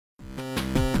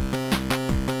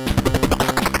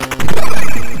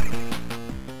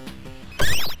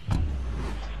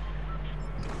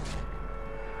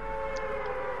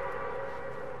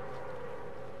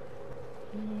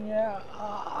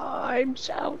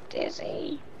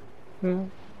dizzy.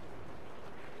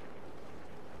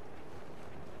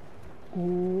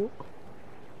 Ooh.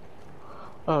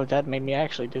 Oh, that made me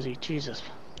actually dizzy. Jesus.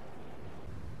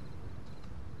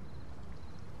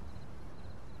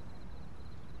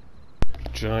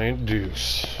 Giant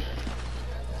deuce.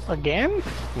 Again?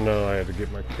 No, I had to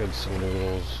get my kids some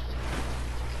noodles.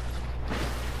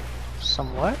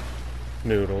 Some what?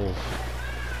 Noodles.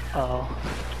 Oh.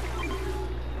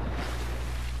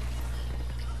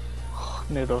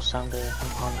 Noodles sound good. I'm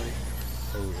hungry.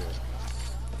 Oh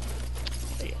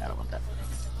yeah. Yeah, I don't want that.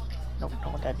 Nope,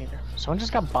 don't want that either. Someone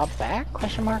just got Bob back?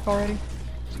 Question mark already?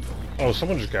 Oh,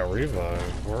 someone just got revived.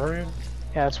 Where are you?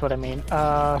 Yeah, that's what I mean.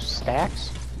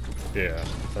 Stacks? Yeah,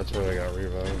 that's where they got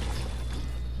revived.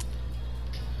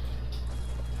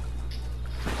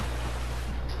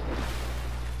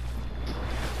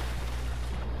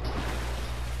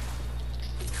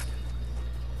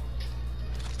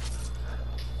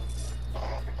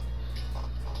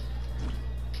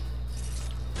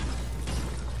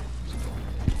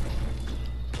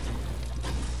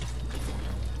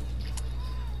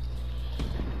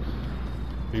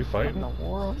 Are you What in fighting? the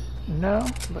world? No,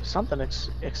 but something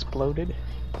exploded.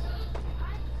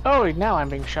 Oh, now I'm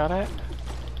being shot at.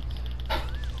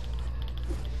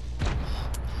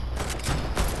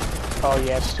 Oh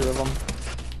yeah, it's two of them.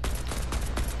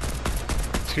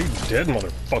 Two dead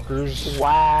motherfuckers.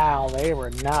 Wow, they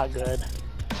were not good.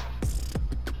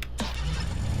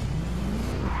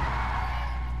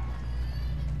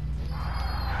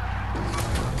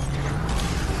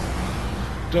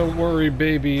 Don't worry,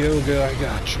 baby Yoga, I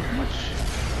got you.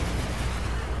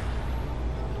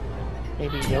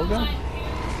 Baby Yoga?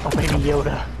 Oh, Baby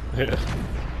Yoda. Yeah.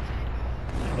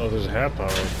 Oh, there's a half power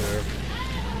right there.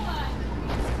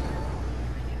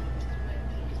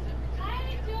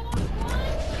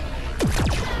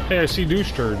 Hey, I see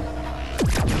douche turd.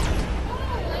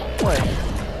 What?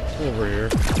 It's over here.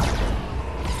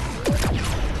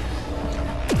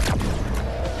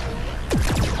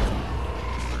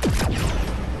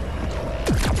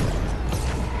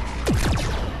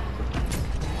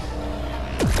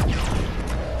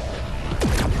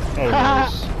 Oh,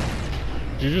 nice.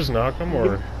 Did you just knock him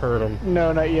or hurt him?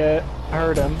 No, not yet. I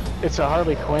heard him. It's a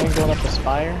Harley Quinn going up the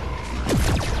spire.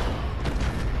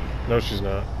 No, she's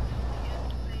not.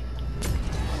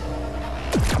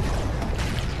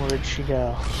 Where'd she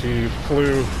go? She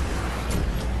flew.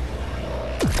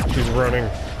 She's running.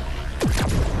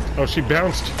 Oh, she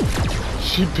bounced.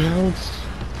 She bounced.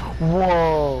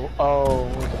 Whoa! Oh,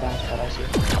 where's the bounce pad? I see.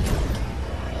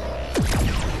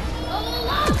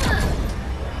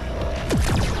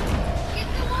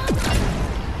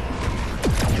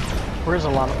 Where's the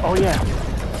llama? Oh yeah.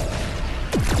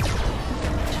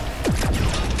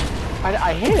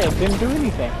 I hit it. Didn't do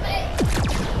anything.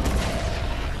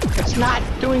 It's not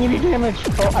doing any damage.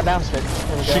 Oh, I bounced it.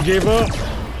 There we go. She gave up.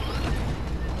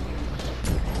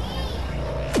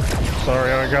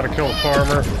 Sorry, I gotta kill the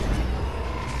farmer.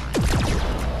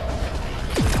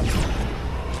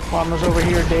 Llama's over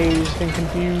here, dazed and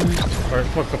confused. Alright,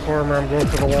 fuck the farmer, I'm going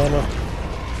for the llama.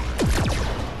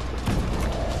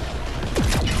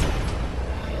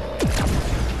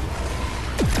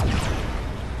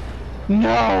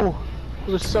 No!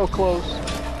 It was so close.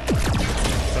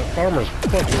 That farmer's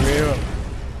fucking me up.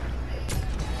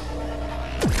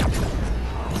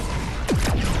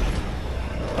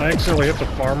 I accidentally hit the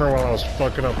farmer while I was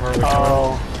fucking up Harley Quinn.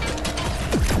 Oh.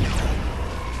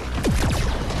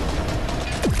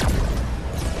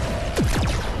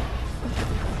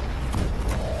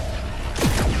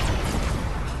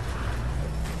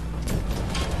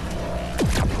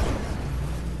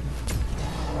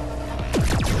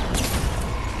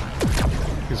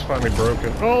 He's finally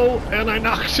broken. Oh, and I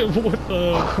knocked him with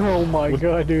the... Oh my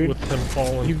god, dude. With him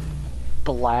falling. You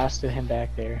blasted him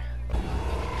back there.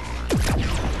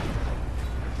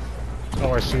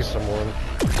 Oh, I see someone.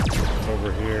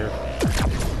 Over here.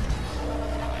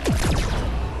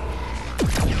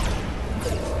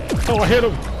 Oh, I hit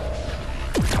him! I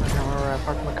can't remember where I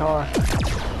parked my car.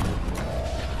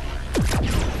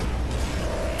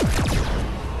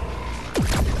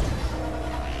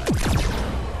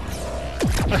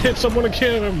 I hit someone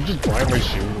again. I'm just blindly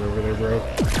shooting over there, bro.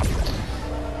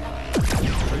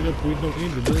 Straight up, we don't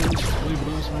need to do this. Leave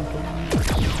us on time.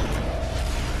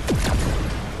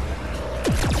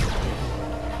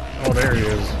 Oh, there he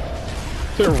is.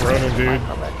 They're running, dude.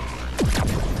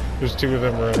 There's two of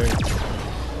them running.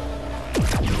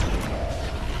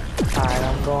 Alright,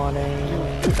 I'm going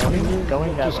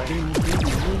that way.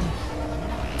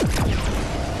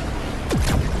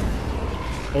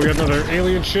 Oh, we got another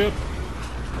alien ship.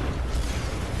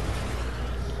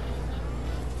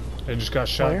 I just got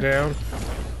shot Where? down.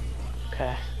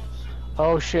 Okay.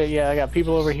 Oh shit, yeah, I got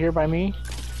people over here by me.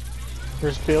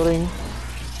 There's building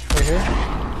right here.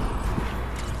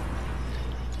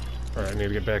 Alright, I need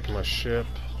to get back in my ship.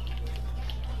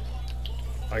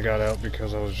 I got out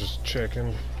because I was just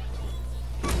checking.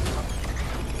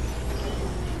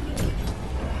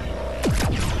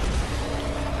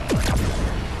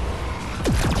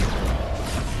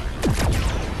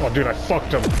 Oh, dude, I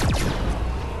fucked him.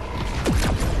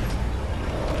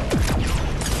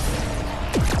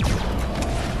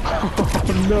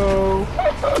 Oh no!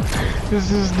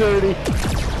 This is dirty.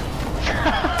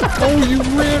 Oh, you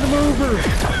ran him over!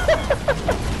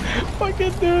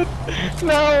 Fucking dude!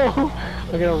 No!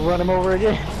 I'm gonna run him over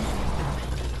again.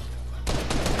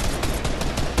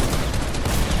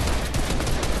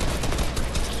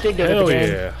 Get good Hell at the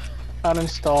game. yeah.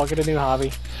 Uninstall, get a new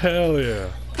hobby. Hell yeah.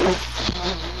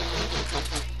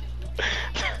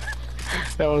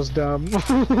 That was dumb.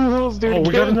 Let's do it Oh,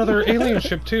 we got again. another alien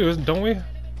ship too, don't we? Is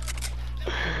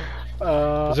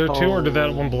there two, or did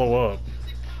that one blow up?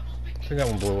 I think that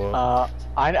one blew up.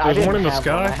 I There's didn't one in the have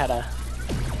sky? one. I had a...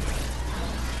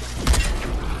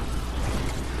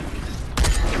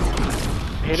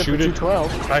 Hit it for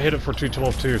 212. I hit it for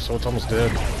 212 too, so it's almost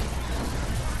dead.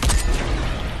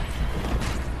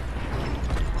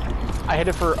 I hit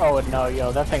it for... Oh, no,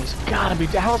 yo, that thing's gotta be...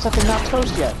 How is that thing not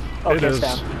toast yet? Oh, It it's is.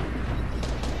 down.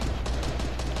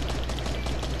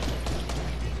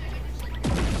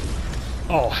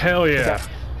 Oh, hell yeah.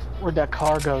 Where'd that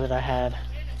car go that I had?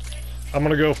 I'm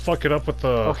gonna go fuck it up with the...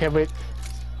 Okay, wait.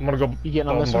 I'm gonna go You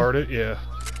getting on this bombard it, yeah.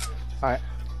 Alright.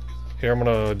 Here, I'm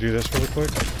gonna do this really quick.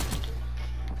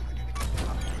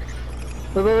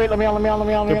 Wait, let me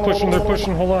on. They're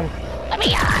pushing, hold on. Let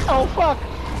me on! Oh, fuck!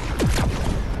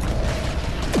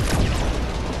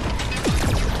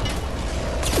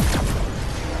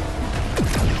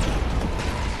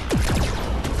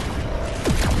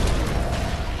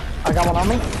 I got one on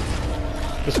me.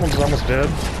 This one's almost dead.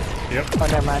 Yep. Oh,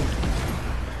 never mind.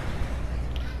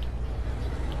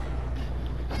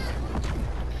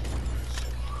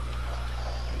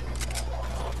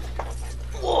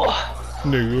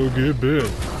 Nigga, get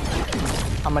bit.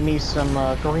 I'm gonna need some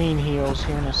green heals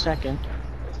here in a second.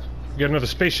 Got another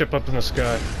spaceship up in the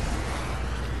sky.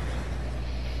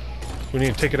 We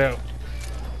need to take it out.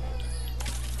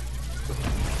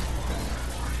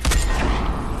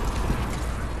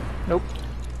 Nope.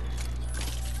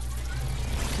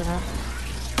 Did I?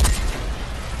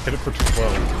 Hit it for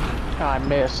 212. Oh, I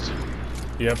missed.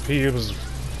 Yep, he was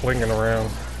flinging around.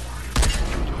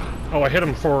 Oh, I hit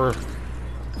him for...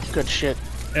 Good shit.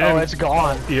 And, oh, it's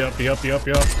gone. Yep.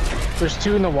 There's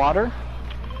two in the water.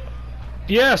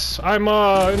 Yes, I'm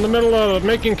in the middle of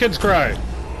making kids cry.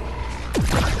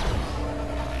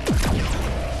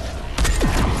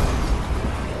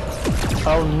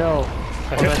 Oh no.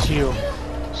 I Oh, hit- that's you.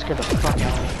 Scared the fuck out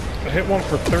of me. I hit one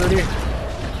for 30.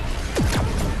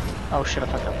 Oh shit, I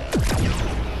fucked up.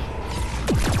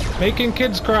 Making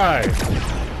kids cry.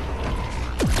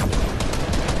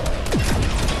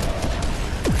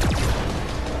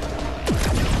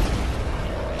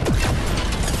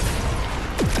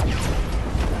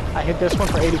 I hit this one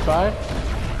for 85.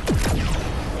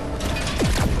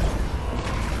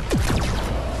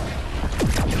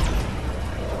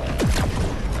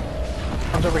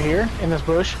 One's over here in this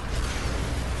bush.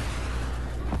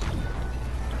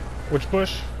 Which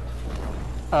bush?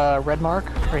 Red mark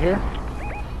right here.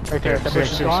 Right there. Yeah, The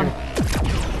bush is gone.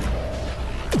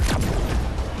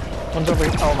 One's over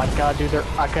here. Oh my god, dude.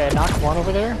 Okay, I knocked one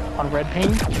over there on red ping.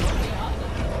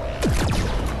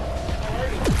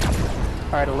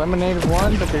 Alright, eliminated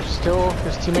one, but there's still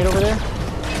his teammate over there.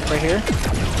 Right here.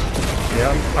 Yeah,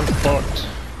 I'm fucked.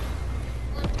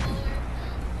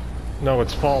 No,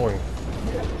 it's falling.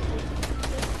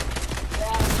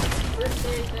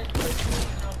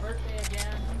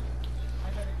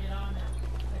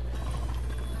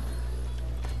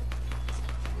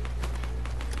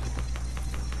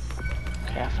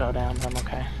 Okay, I fell down, but I'm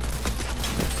okay.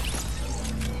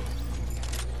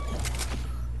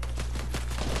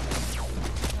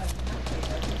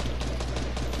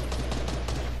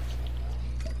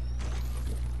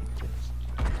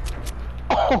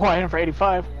 Oh, I am for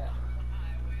 85. Yeah.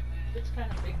 It's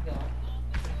kind of big though.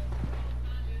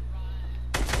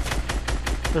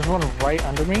 There's one right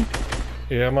under me.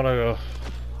 Yeah, I'm gonna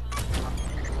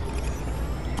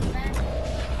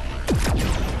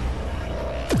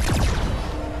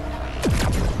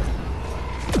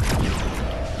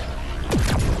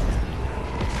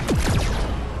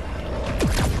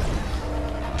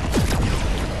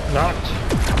knocked.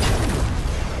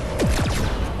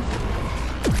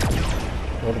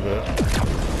 A little bit.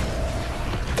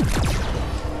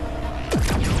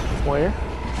 Where?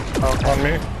 On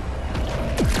me.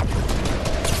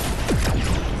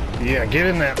 Yeah, get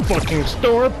in that fucking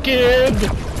store, kid!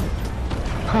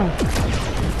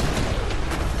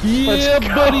 Yeah,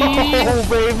 buddy! Oh,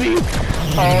 baby!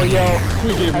 Oh, yo.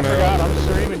 We gave I him forgot, out. I'm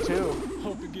streaming too.